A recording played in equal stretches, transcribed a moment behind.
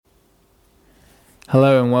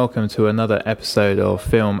Hello and welcome to another episode of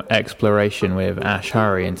Film Exploration with Ash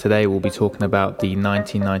Hurry, and today we'll be talking about the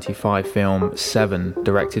 1995 film Se7en,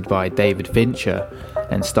 directed by David Fincher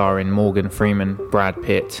and starring Morgan Freeman, Brad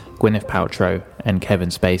Pitt, Gwyneth Paltrow and Kevin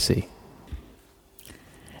Spacey.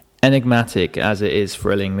 Enigmatic as it is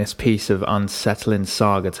thrilling, this piece of unsettling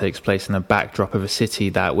saga takes place in a backdrop of a city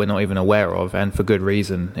that we're not even aware of, and for good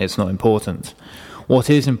reason. It's not important. What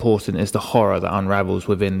is important is the horror that unravels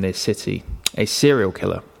within this city. A serial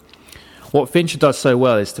killer. What Fincher does so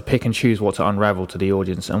well is to pick and choose what to unravel to the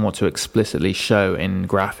audience and what to explicitly show in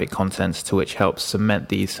graphic content, to which helps cement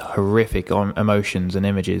these horrific emotions and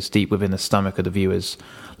images deep within the stomach of the viewers,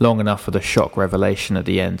 long enough for the shock revelation at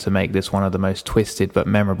the end to make this one of the most twisted but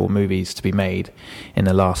memorable movies to be made in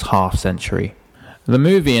the last half century. The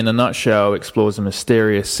movie, in a nutshell, explores a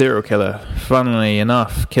mysterious serial killer, funnily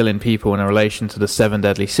enough, killing people in a relation to the 7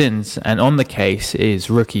 deadly sins, and on the case is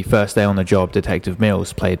rookie first day on the job Detective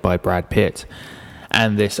Mills, played by Brad Pitt,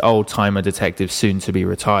 and this old-timer detective soon-to-be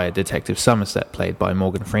retired Detective Somerset, played by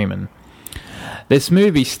Morgan Freeman. This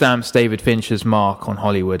movie stamps David Fincher's mark on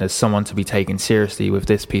Hollywood as someone to be taken seriously with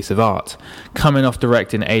this piece of art, coming off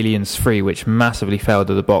directing Aliens 3, which massively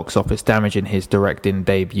failed at the box office, damaging his directing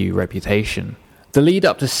debut reputation. The lead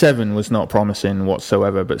up to Se7en was not promising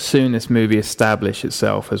whatsoever, but soon this movie established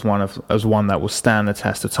itself as one that will stand the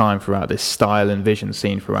test of time throughout this style and vision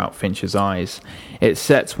seen throughout Fincher's eyes. It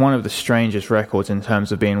sets one of the strangest records in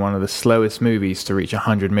terms of being one of the slowest movies to reach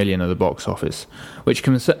 100 million at the box office, which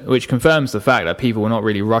confirms the fact that people were not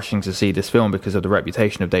really rushing to see this film because of the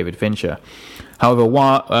reputation of David Fincher. However,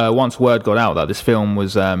 once word got out that this film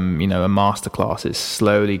was, a masterclass, it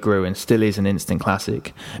slowly grew and still is an instant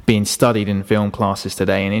classic, being studied in film classes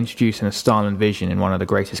today and introducing a style and vision in one of the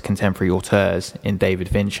greatest contemporary auteurs in David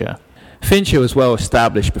Fincher. Fincher was well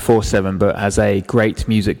established before Se7en, but as a great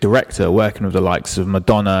music director, working with the likes of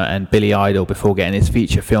Madonna and Billy Idol before getting his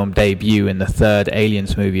feature film debut in the third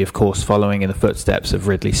Aliens movie, of course following in the footsteps of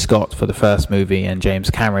Ridley Scott for the first movie and James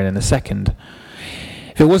Cameron in the second.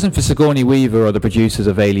 If it wasn't for Sigourney Weaver or the producers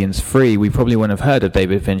of Aliens 3, we probably wouldn't have heard of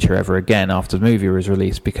David Fincher ever again after the movie was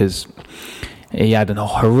released, because he had a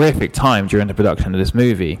horrific time during the production of this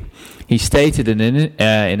movie. He stated in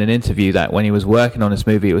an interview that when he was working on this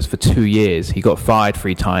movie, it was for 2 years. He got fired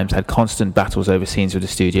 3 times, had constant battles over scenes with the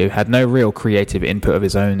studio, had no real creative input of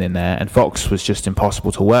his own in there, and Fox was just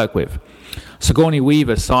impossible to work with. Sigourney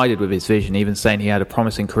Weaver sided with his vision, even saying he had a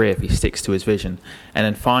promising career if he sticks to his vision, and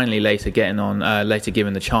then finally later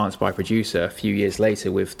given the chance by producer a few years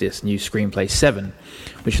later with this new screenplay Se7en,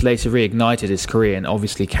 which later reignited his career and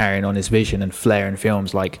obviously carrying on his vision and flair in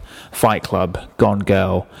films like Fight Club, Gone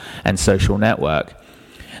Girl and Social Network.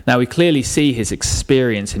 Now, we clearly see his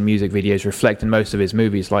experience in music videos reflect in most of his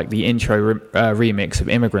movies, like the intro remix of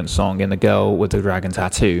Immigrant Song in The Girl with the Dragon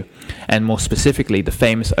Tattoo, and more specifically the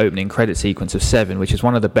famous opening credit sequence of Se7en, which is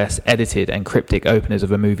one of the best edited and cryptic openers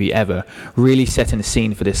of a movie ever, really setting the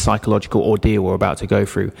scene for this psychological ordeal we're about to go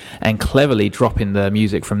through, and cleverly dropping the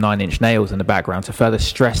music from Nine Inch Nails in the background to further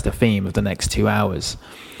stress the theme of the next 2 hours.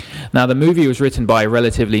 Now, the movie was written by a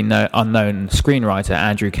relatively unknown screenwriter,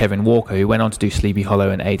 Andrew Kevin Walker, who went on to do Sleepy Hollow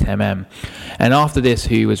and 8mm. And after this,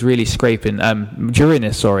 he was really scraping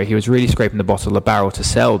the bottom of the barrel to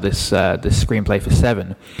sell this screenplay for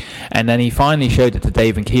Se7en. And then he finally showed it to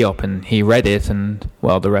David Keop, and he read it, and,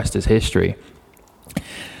 well, the rest is history.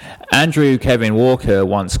 Andrew Kevin Walker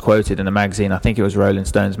once quoted in a magazine, I think it was Rolling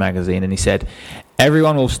Stone's magazine, and he said,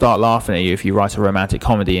 "Everyone will start laughing at you if you write a romantic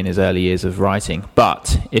comedy in his early years of writing,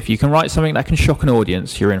 but if you can write something that can shock an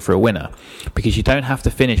audience, you're in for a winner, because you don't have to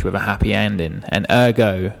finish with a happy ending," and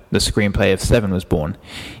ergo, the screenplay of Se7en was born.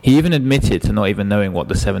 He even admitted to not even knowing what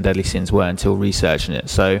the 7 deadly sins were until researching it,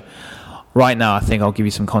 so right now I think I'll give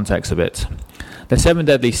you some context of it. The 7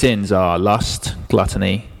 deadly sins are lust,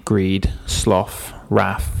 gluttony, greed, sloth,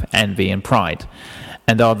 wrath, envy and pride,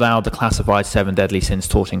 and are now the classified 7 deadly sins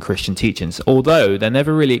taught in Christian teachings, although they're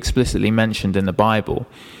never really explicitly mentioned in the Bible.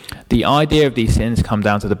 The idea of these sins come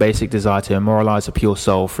down to the basic desire to immoralize a pure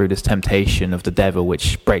soul through this temptation of the devil,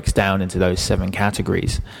 which breaks down into those 7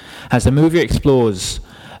 categories. As the movie explores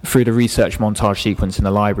through the research montage sequence in the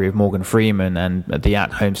library of Morgan Freeman and the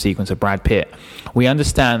at-home sequence of Brad Pitt, we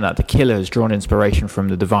understand that the killer has drawn inspiration from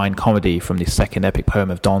the Divine Comedy from the second epic poem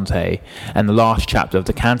of Dante and the last chapter of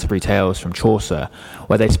the Canterbury Tales from Chaucer,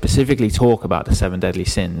 where they specifically talk about the 7 deadly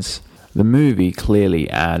sins. The movie clearly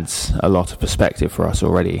adds a lot of perspective for us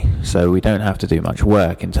already, so we don't have to do much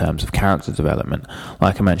work in terms of character development.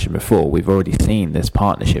 Like I mentioned before, we've already seen this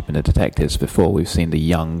partnership in the detectives before. We've seen the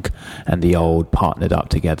young and the old partnered up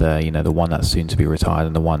together, you know, the one that's soon to be retired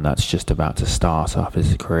and the one that's just about to start up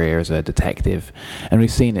his career as a detective. And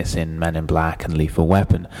we've seen this in Men in Black and Lethal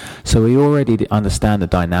Weapon. So we already understand the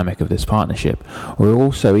dynamic of this partnership. We're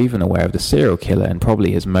also even aware of the serial killer and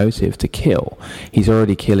probably his motive to kill. He's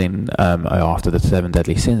already killing after the 7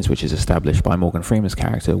 deadly sins, which is established by Morgan Freeman's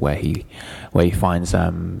character, where he finds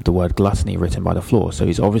the word gluttony written by the floor. So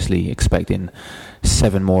he's obviously expecting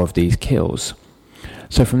 7 more of these kills.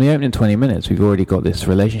 So from the opening 20 minutes, we've already got this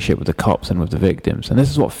relationship with the cops and with the victims. And this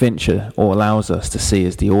is what Fincher allows us to see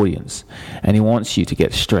as the audience. And he wants you to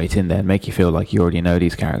get straight in there and make you feel like you already know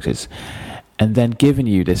these characters. And then giving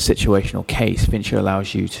you this situational case, Fincher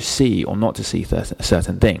allows you to see or not to see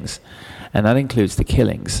certain things. And that includes the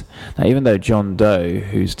killings. Now, even though John Doe,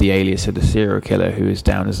 who's the alias of the serial killer, who is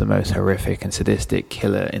down as the most horrific and sadistic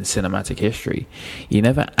killer in cinematic history, you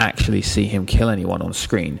never actually see him kill anyone on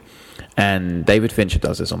screen. And David Fincher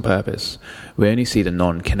does this on purpose. We only see the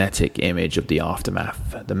non-kinetic image of the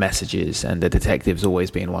aftermath, the messages, and the detectives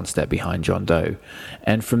always being one step behind John Doe.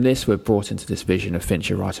 And from this, we're brought into this vision of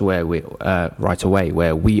Fincher right away,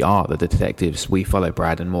 where we are the detectives. We follow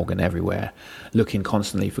Brad and Morgan everywhere, looking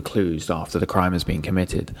constantly for clues after the crime has been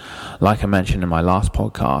committed. Like I mentioned in my last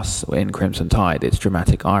podcast, in Crimson Tide, it's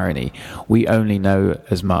dramatic irony. We only know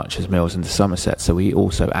as much as Mills and Somerset, so we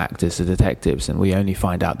also act as the detectives, and we only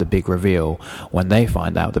find out the big reveal when they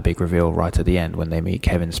find out the big reveal right at the end when they meet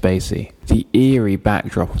Kevin Spacey. The eerie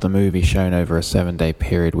backdrop of the movie shown over a 7-day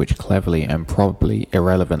period, which cleverly and probably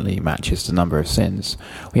irrelevantly matches the number of sins.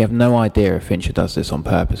 We have no idea if Fincher does this on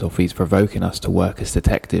purpose or if he's provoking us to work as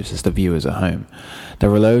detectives as the viewers at home.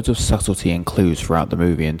 There are loads of subtlety and clues throughout the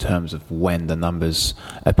movie in terms of when the numbers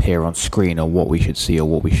appear on screen or what we should see or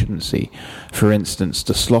what we shouldn't see. For instance,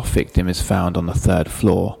 the sloth victim is found on the 3rd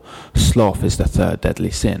floor. Sloth is the 3rd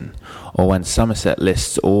deadly sin. Or when Somerset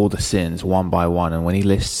lists all the sins one by one, and when he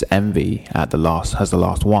lists envy as the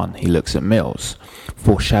last one, he looks at Mills,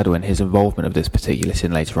 foreshadowing his involvement of this particular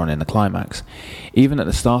sin later on in the climax. Even at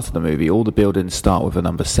the start of the movie, all the buildings start with a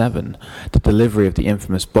number 7. The delivery of the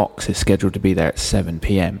infamous box is scheduled to be there at 7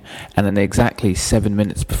 p.m, and then exactly 7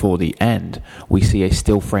 minutes before the end, we see a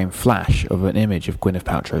still frame flash of an image of Gwyneth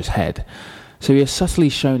Paltrow's head. So he has subtly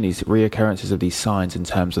shown these reoccurrences of these signs in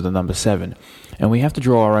terms of the number 7, and we have to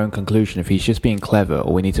draw our own conclusion if he's just being clever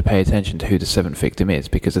or we need to pay attention to who the 7th victim is,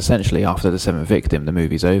 because essentially after the 7th victim the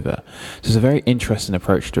movie's over. So it's a very interesting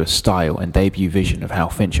approach to a style and debut vision of how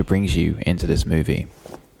Fincher brings you into this movie.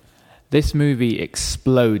 This movie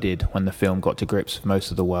exploded when the film got to grips with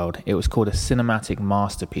most of the world. It was called a cinematic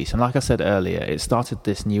masterpiece, and like I said earlier, it started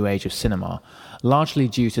this new age of cinema, largely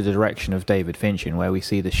due to the direction of David Fincher, where we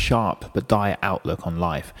see the sharp but dire outlook on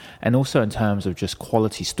life, and also in terms of just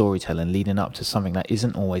quality storytelling leading up to something that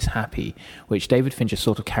isn't always happy, which David Fincher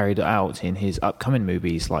sort of carried out in his upcoming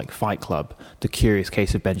movies like Fight Club, The Curious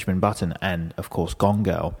Case of Benjamin Button, and, of course, Gone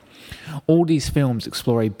Girl. All these films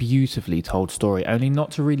explore a beautifully told story, only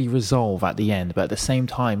not to really resolve at the end, but at the same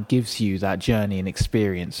time gives you that journey and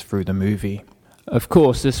experience through the movie. Of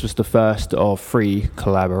course, this was the first of 3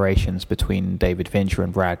 collaborations between David Fincher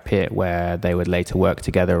and Brad Pitt, where they would later work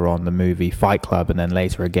together on the movie Fight Club and then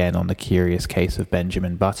later again on The Curious Case of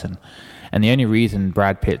Benjamin Button. And the only reason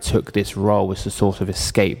Brad Pitt took this role was to sort of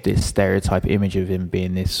escape this stereotype image of him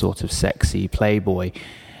being this sort of sexy playboy.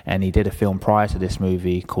 And he did a film prior to this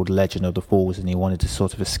movie called Legend of the Falls, and he wanted to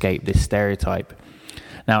sort of escape this stereotype.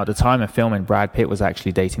 Now, at the time of filming, Brad Pitt was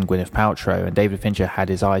actually dating Gwyneth Paltrow, and David Fincher had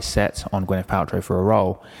his eyes set on Gwyneth Paltrow for a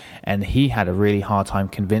role, and he had a really hard time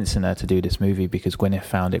convincing her to do this movie because Gwyneth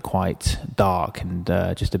found it quite dark and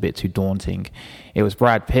just a bit too daunting. It was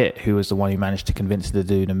Brad Pitt who was the one who managed to convince her to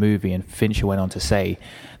do the movie, and Fincher went on to say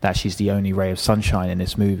that she's the only ray of sunshine in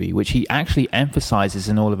this movie, which he actually emphasizes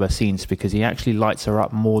in all of her scenes because he actually lights her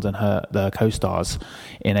up more than the co-stars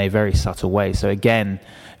in a very subtle way. So again,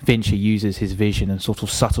 Fincher uses his vision and sort of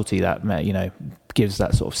subtlety that, gives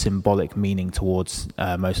that sort of symbolic meaning towards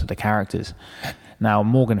most of the characters. Now,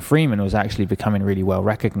 Morgan Freeman was actually becoming really well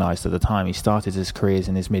recognized at the time. He started his careers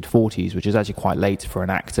in his mid-40s, which is actually quite late for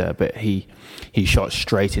an actor, but he shot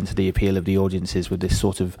straight into the appeal of the audiences with this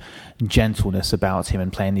sort of gentleness about him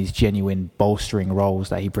and playing these genuine bolstering roles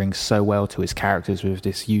that he brings so well to his characters with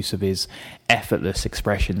this use of his effortless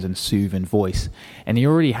expressions and soothing voice. And he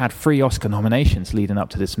already had 3 Oscar nominations leading up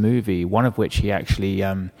to this movie, one of which he actually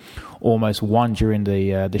almost won during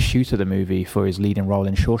the shoot of the movie for his leading role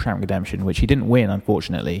in Shawshank Redemption, which he didn't win,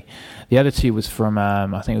 unfortunately. The other 2 was from,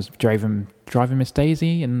 I think it was Driving Miss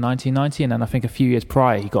Daisy in 1990, and then I think a few years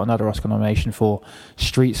prior he got another Oscar nomination for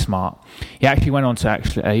Street Smart. He actually went on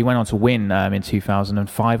to win in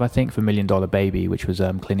 2005, I think, for $1 Million Baby, which was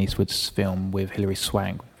Clint Eastwood's film with Hilary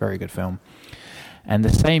Swank. Very good film. And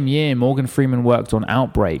the same year, Morgan Freeman worked on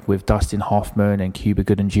Outbreak with Dustin Hoffman and Cuba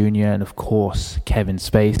Gooding Jr. and, of course, Kevin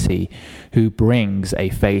Spacey, who brings a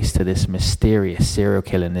face to this mysterious serial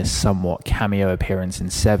killer in this somewhat cameo appearance in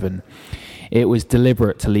Se7en. It was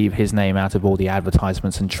deliberate to leave his name out of all the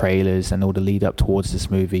advertisements and trailers and all the lead up towards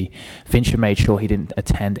this movie. Fincher made sure he didn't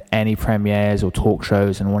attend any premieres or talk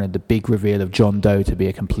shows and wanted the big reveal of John Doe to be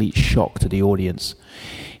a complete shock to the audience.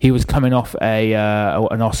 He was coming off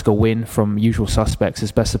an Oscar win from Usual Suspects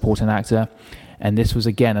as Best Supporting Actor, and this was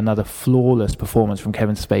again another flawless performance from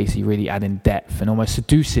Kevin Spacey, really adding depth and almost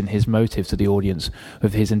seducing his motive to the audience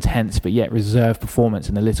with his intense but yet reserved performance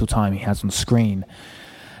in the little time he has on screen.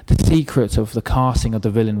 The secret of the casting of the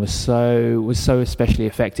villain was so especially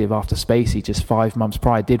effective after Spacey, just 5 months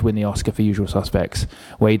prior, did win the Oscar for Usual Suspects,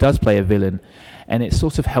 where he does play a villain, and it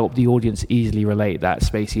sort of helped the audience easily relate that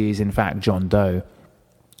Spacey is in fact John Doe.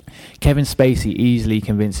 Kevin Spacey easily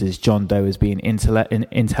convinces John Doe as being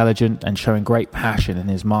intelligent and showing great passion in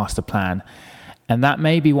his master plan. And that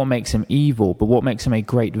may be what makes him evil, but what makes him a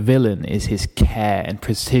great villain is his care and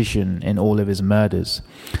precision in all of his murders.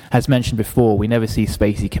 As mentioned before, we never see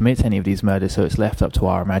Spacey commit any of these murders, so it's left up to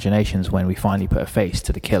our imaginations when we finally put a face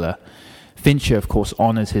to the killer. Fincher, of course,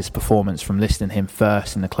 honours his performance from listing him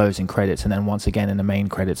first in the closing credits and then once again in the main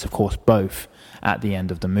credits, of course, both at the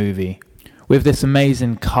end of the movie. With this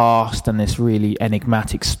amazing cast and this really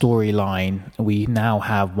enigmatic storyline, we now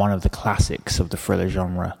have one of the classics of the thriller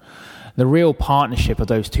genre. The real partnership of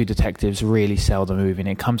those 2 detectives really sell the movie, and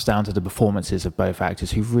it comes down to the performances of both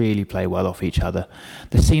actors who really play well off each other.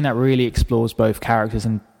 The scene that really explores both characters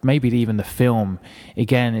and maybe even the film,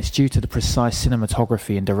 again, it's due to the precise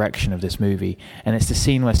cinematography and direction of this movie, and it's the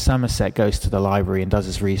scene where Somerset goes to the library and does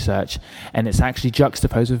his research, and it's actually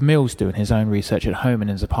juxtaposed with Mills doing his own research at home in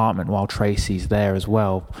his apartment while Tracy's there as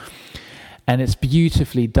well. And it's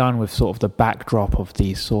beautifully done with sort of the backdrop of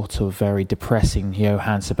the sort of very depressing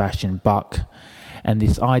Johann Sebastian Bach. And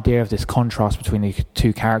this idea of this contrast between the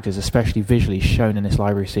 2 characters, especially visually shown in this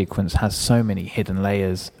library sequence, has so many hidden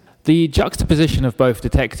layers. The juxtaposition of both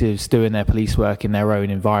detectives doing their police work in their own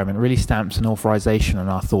environment really stamps an authorization on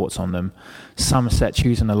our thoughts on them. Somerset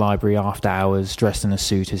choosing the library after hours, dressed in a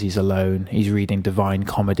suit as he's alone. He's reading Divine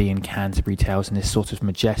Comedy and Canterbury Tales in this sort of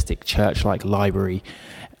majestic church-like library,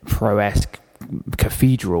 pro-esque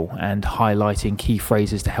cathedral, and highlighting key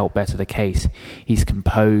phrases to help better the case. He's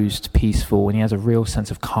composed, peaceful, and he has a real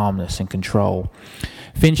sense of calmness and control.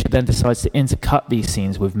 Fincher then decides to intercut these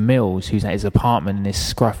scenes with Mills, who's at his apartment in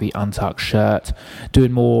this scruffy, untucked shirt,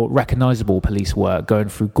 doing more recognisable police work, going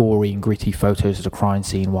through gory and gritty photos of the crime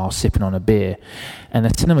scene while sipping on a beer. And the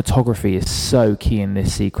cinematography is so key in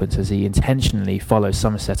this sequence as he intentionally follows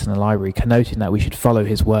Somerset in the library, connoting that we should follow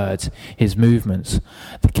his words, his movements.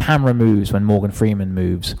 The camera moves when Morgan Freeman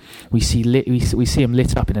moves. We see him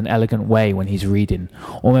lit up in an elegant way when he's reading,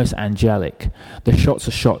 almost angelic. The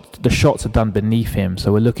shots are done beneath him,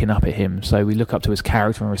 so we're looking up at him, so we look up to his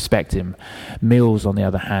character and respect him. Mills, on the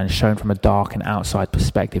other hand, shown from a dark and outside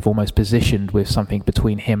perspective, almost positioned with something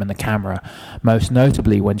between him and the camera, most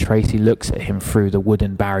notably when Tracy looks at him through the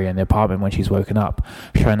wooden barrier in the apartment when she's woken up,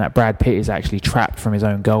 showing that Brad Pitt is actually trapped from his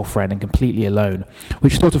own girlfriend and completely alone,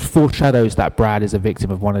 which sort of foreshadows that Brad is a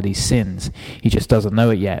victim of one of these sins. He just doesn't know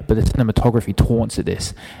it yet, but the cinematography taunts at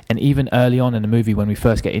this. And even early on in the movie, when we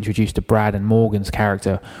first get introduced to Brad and Morgan's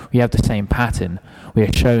character, we have the same pattern. We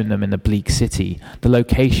are shown them in the bleak city. The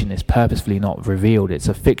location is purposefully not revealed. It's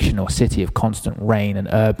a fictional city of constant rain and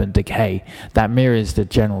urban decay that mirrors the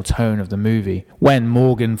general tone of the movie. When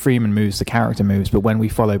Morgan Freeman moves, the character moves, but when we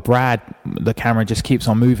follow Brad, the camera just keeps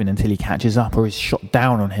on moving until he catches up or is shot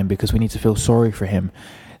down on him because we need to feel sorry for him.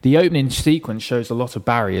 The opening sequence shows a lot of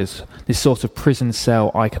barriers, this sort of prison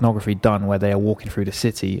cell iconography done where they are walking through the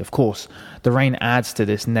city. Of course, the rain adds to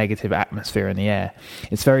this negative atmosphere in the air.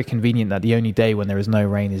 It's very convenient that the only day when there is no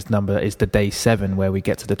rain is the day 7, where we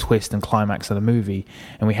get to the twist and climax of the movie,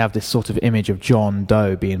 and we have this sort of image of John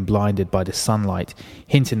Doe being blinded by the sunlight,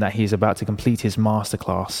 hinting that he is about to complete his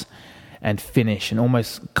masterclass and finish, and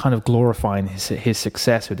almost kind of glorifying his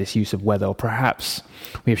success with this use of weather. Or perhaps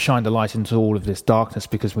we have shined a light into all of this darkness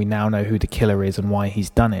because we now know who the killer is and why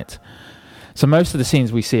he's done it. So most of the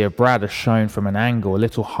scenes we see of Brad are shown from an angle a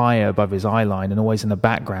little higher above his eye line and always in the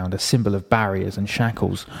background, a symbol of barriers and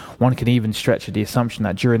shackles. One can even stretch to the assumption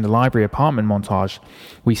that during the library apartment montage,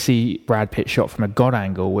 we see Brad Pitt shot from a God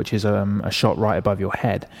angle, which is a shot right above your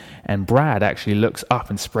head. And Brad actually looks up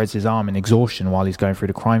and spreads his arm in exhaustion while he's going through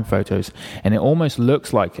the crime photos. And it almost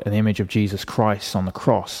looks like an image of Jesus Christ on the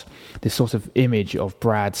cross. This sort of image of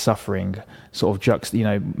Brad suffering, sort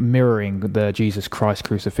of mirroring the Jesus Christ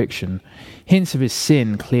crucifixion. Hints of his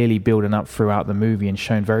sin clearly building up throughout the movie and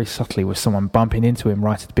shown very subtly with someone bumping into him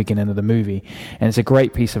right at the beginning of the movie. And it's a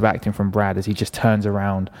great piece of acting from Brad as he just turns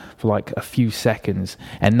around for like a few seconds.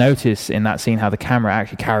 And notice in that scene how the camera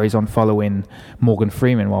actually carries on following Morgan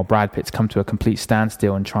Freeman while Brad Pitt's come to a complete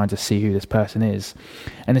standstill and trying to see who this person is.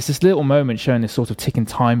 And it's this little moment showing this sort of ticking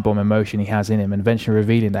time bomb emotion he has in him and eventually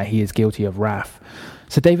revealing that he is guilty of wrath.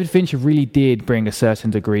 So David Fincher really did bring a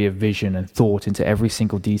certain degree of vision and thought into every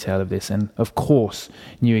single detail of this, and of course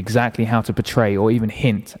knew exactly how to portray or even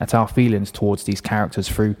hint at our feelings towards these characters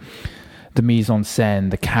through the mise-en-scène,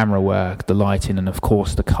 the camera work, the lighting, and of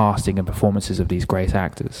course the casting and performances of these great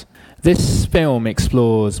actors. This film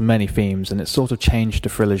explores many themes, and it sort of changed the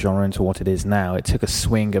thriller genre into what it is now. It took a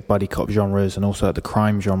swing at buddy cop genres and also at the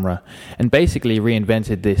crime genre, and basically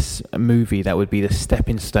reinvented this movie that would be the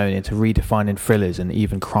stepping stone into redefining thrillers and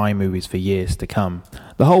even crime movies for years to come.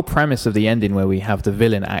 The whole premise of the ending where we have the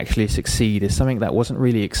villain actually succeed is something that wasn't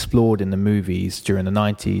really explored in the movies during the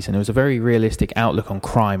 90s, and it was a very realistic outlook on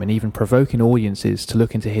crime and even provoking audiences to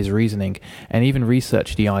look into his reasoning and even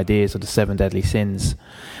research the ideas of the 7 deadly sins.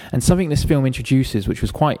 And something this film introduces, which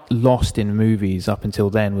was quite lost in movies up until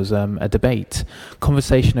then, was a debate,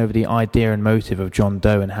 conversation over the idea and motive of John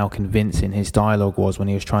Doe and how convincing his dialogue was when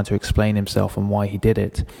he was trying to explain himself and why he did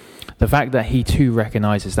it. The fact that he too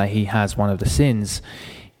recognises that he has one of the sins,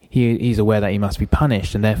 he's aware that he must be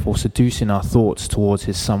punished, and therefore seducing our thoughts towards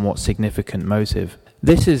his somewhat significant motive.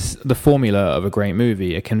 This is the formula of a great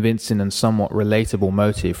movie, a convincing and somewhat relatable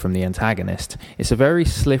motive from the antagonist. It's a very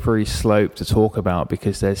slippery slope to talk about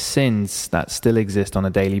because there's sins that still exist on a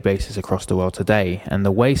daily basis across the world today, and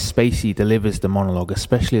the way Spacey delivers the monologue,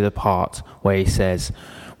 especially the part where he says,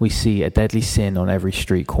 "We see a deadly sin on every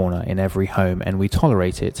street corner, in every home, and we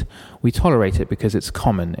tolerate it. We tolerate it because it's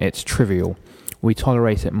common, it's trivial. We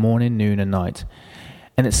tolerate it morning, noon, and night."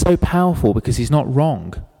 And it's so powerful because he's not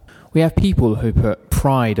wrong. We have people who put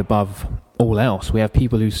pride above all else. We have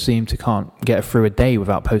people who seem to can't get through a day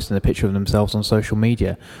without posting a picture of themselves on social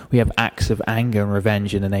media. We have acts of anger and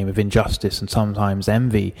revenge in the name of injustice and sometimes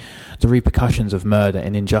envy. The repercussions of murder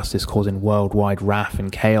and injustice causing worldwide wrath and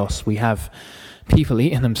chaos. We have people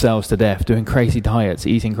eating themselves to death, doing crazy diets,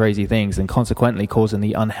 eating crazy things, and consequently causing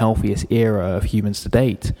the unhealthiest era of humans to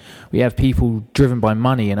date. We have people driven by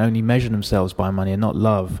money and only measure themselves by money and not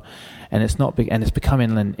love. And it's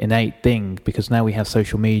becoming an innate thing because now we have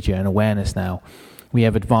social media and awareness now. We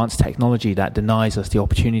have advanced technology that denies us the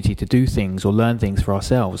opportunity to do things or learn things for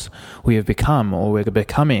ourselves. We have become, or we're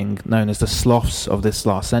becoming, known as the sloths of this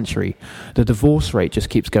last century. The divorce rate just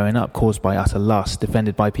keeps going up, caused by utter lust,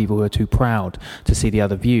 defended by people who are too proud to see the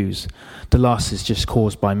other views. The lust is just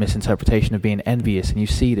caused by misinterpretation of being envious, and you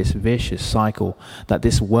see this vicious cycle that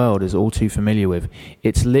this world is all too familiar with.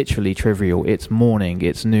 It's literally trivial. It's morning,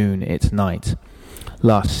 it's noon, it's night.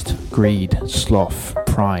 Lust, greed, sloth,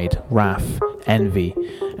 pride, wrath, envy,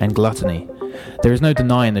 and gluttony. There is no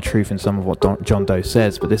denying the truth in some of what John Doe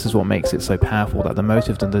says, but this is what makes it so powerful that the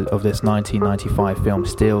motive of this 1995 film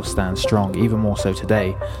still stands strong, even more so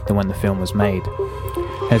today than when the film was made.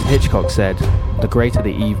 As Hitchcock said, the greater the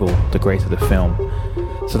evil, the greater the film.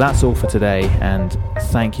 So that's all for today, and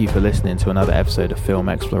thank you for listening to another episode of Film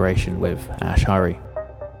Exploration with Ash Hari.